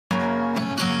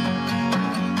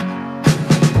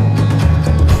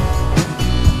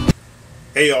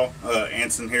Hey y'all,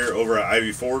 Anson here over at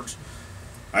Ivey Forge.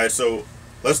 Alright, so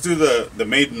let's do the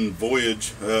maiden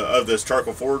voyage of this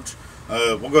charcoal forge.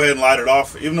 We'll go ahead and light it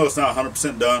off. Even though it's not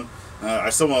 100% done, I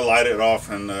still want to light it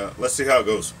off, and let's see how it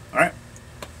goes. Alright,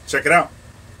 check it out.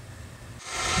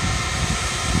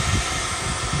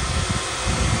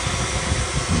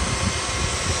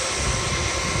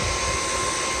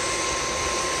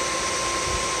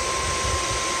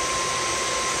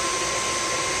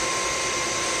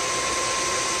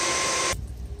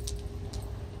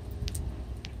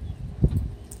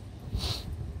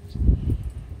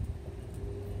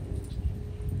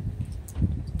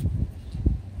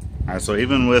 Alright, so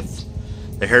even with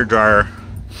the hair dryer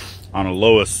on the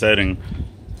lowest setting,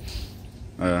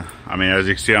 I mean, as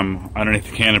you can see, I'm underneath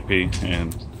the canopy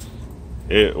and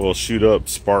it will shoot up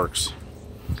sparks.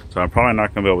 So I'm probably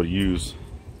not going to be able to use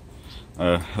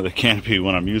the canopy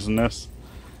when I'm using this.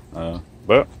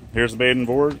 But here's the Maiden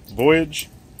voyage,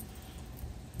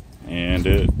 and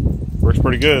it works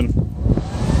pretty good. It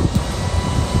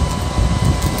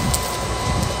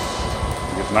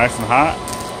gets nice and hot.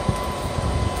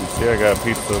 See, I got a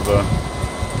piece of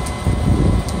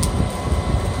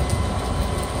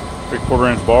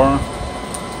 3/4 inch bar.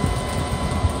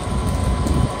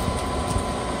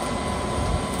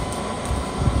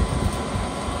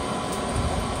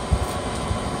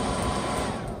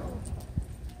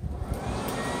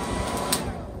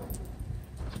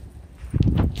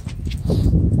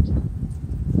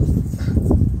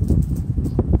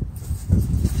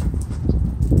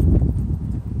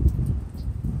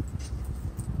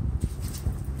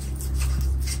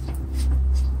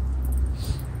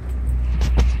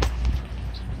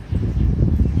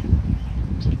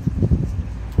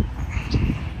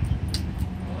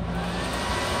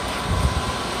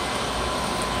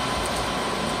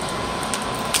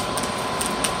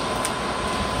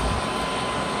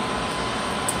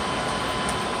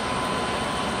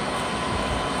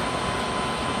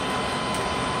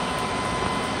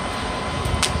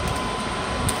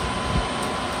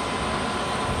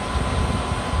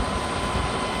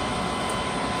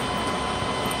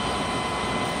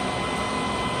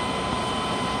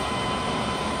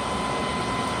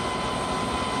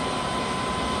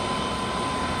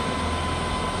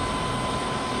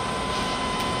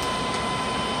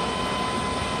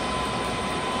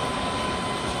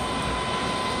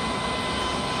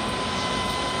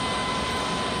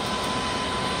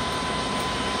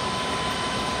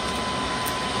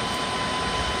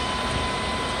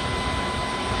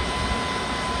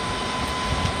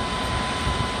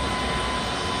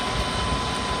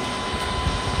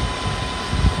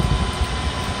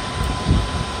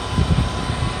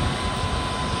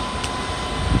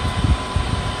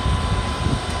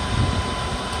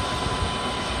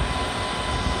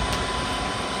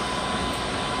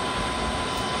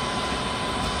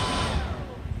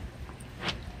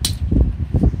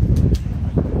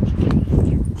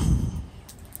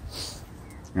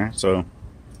 Alright, so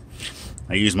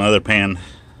I use my other pan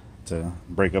to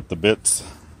break up the bits.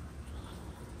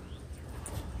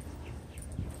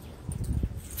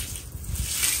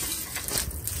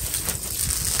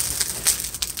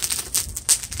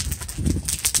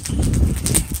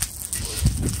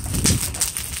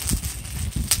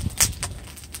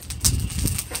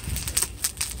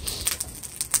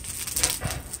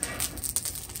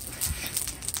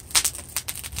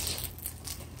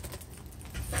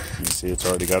 You see, it's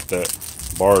already got that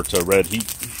bar to red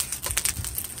heat.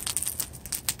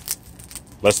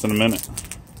 Less than a minute.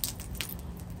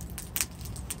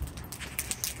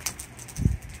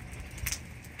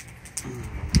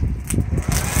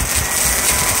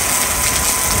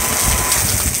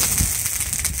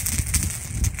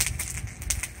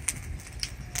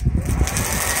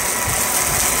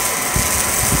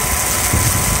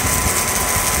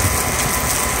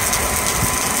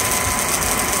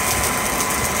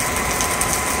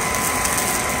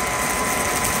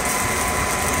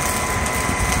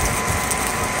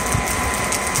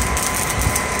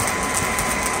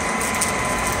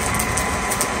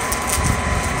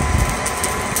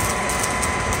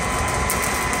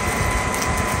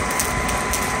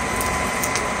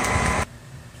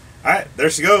 Alright, there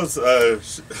she goes.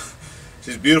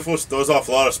 She's beautiful. She throws off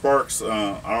a lot of sparks.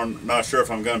 I'm not sure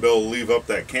if I'm going to be able to leave up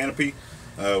that canopy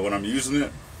when I'm using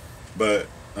it. But,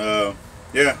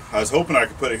 yeah, I was hoping I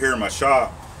could put it here in my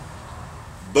shop.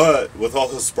 But with all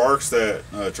the sparks that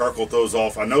charcoal throws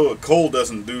off, I know coal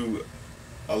doesn't do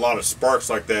a lot of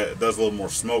sparks like that. It does a little more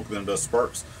smoke than it does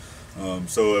sparks.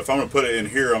 So if I'm going to put it in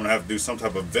here, I'm going to have to do some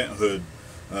type of vent hood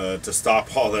to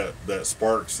stop all that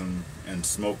sparks and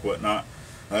smoke, whatnot.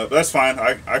 But that's fine.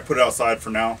 I put it outside for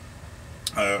now.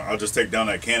 I'll just take down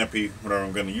that canopy whenever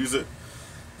I'm going to use it,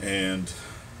 and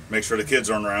make sure the kids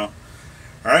aren't around.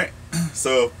 All right,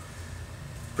 so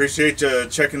appreciate you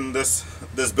checking this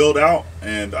build out,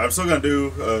 and I'm still going to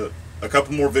do a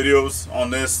couple more videos on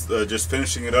this, just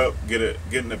finishing it up,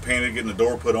 getting it painted, getting the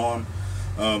door put on.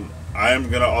 I am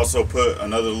going to also put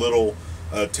another little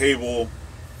table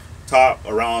top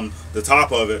around the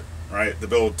top of it, right, to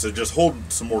be able to just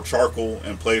hold some more charcoal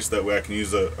in place. That way I can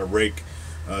use a rake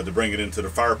to bring it into the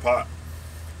fire pot,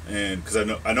 and because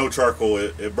I know charcoal,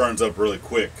 it burns up really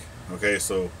quick. Okay,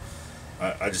 so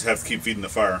I just have to keep feeding the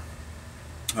fire.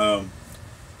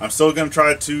 I'm still going to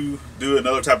try to do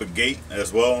another type of gate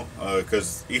as well,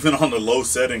 because even on the low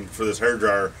setting for this hair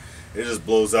dryer, it just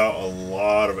blows out a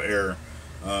lot of air,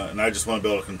 and I just want to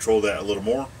be able to control that a little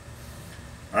more.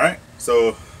 Alright,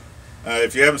 so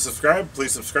if you haven't subscribed,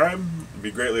 please subscribe. It'd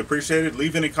be greatly appreciated.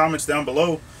 Leave any comments down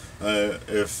below,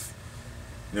 if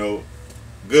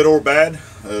good or bad,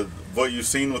 what you've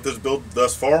seen with this build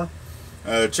thus far.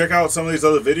 Check out some of these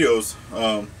other videos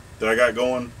that I got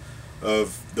going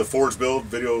of the Forge build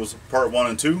videos, part 1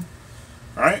 and 2.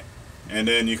 Alright, and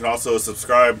then you can also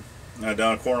subscribe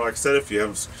down the corner, like I said, if you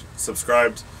haven't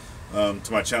subscribed to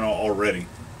my channel already.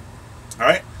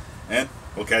 Alright, and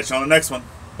we'll catch you on the next one.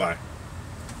 Bye.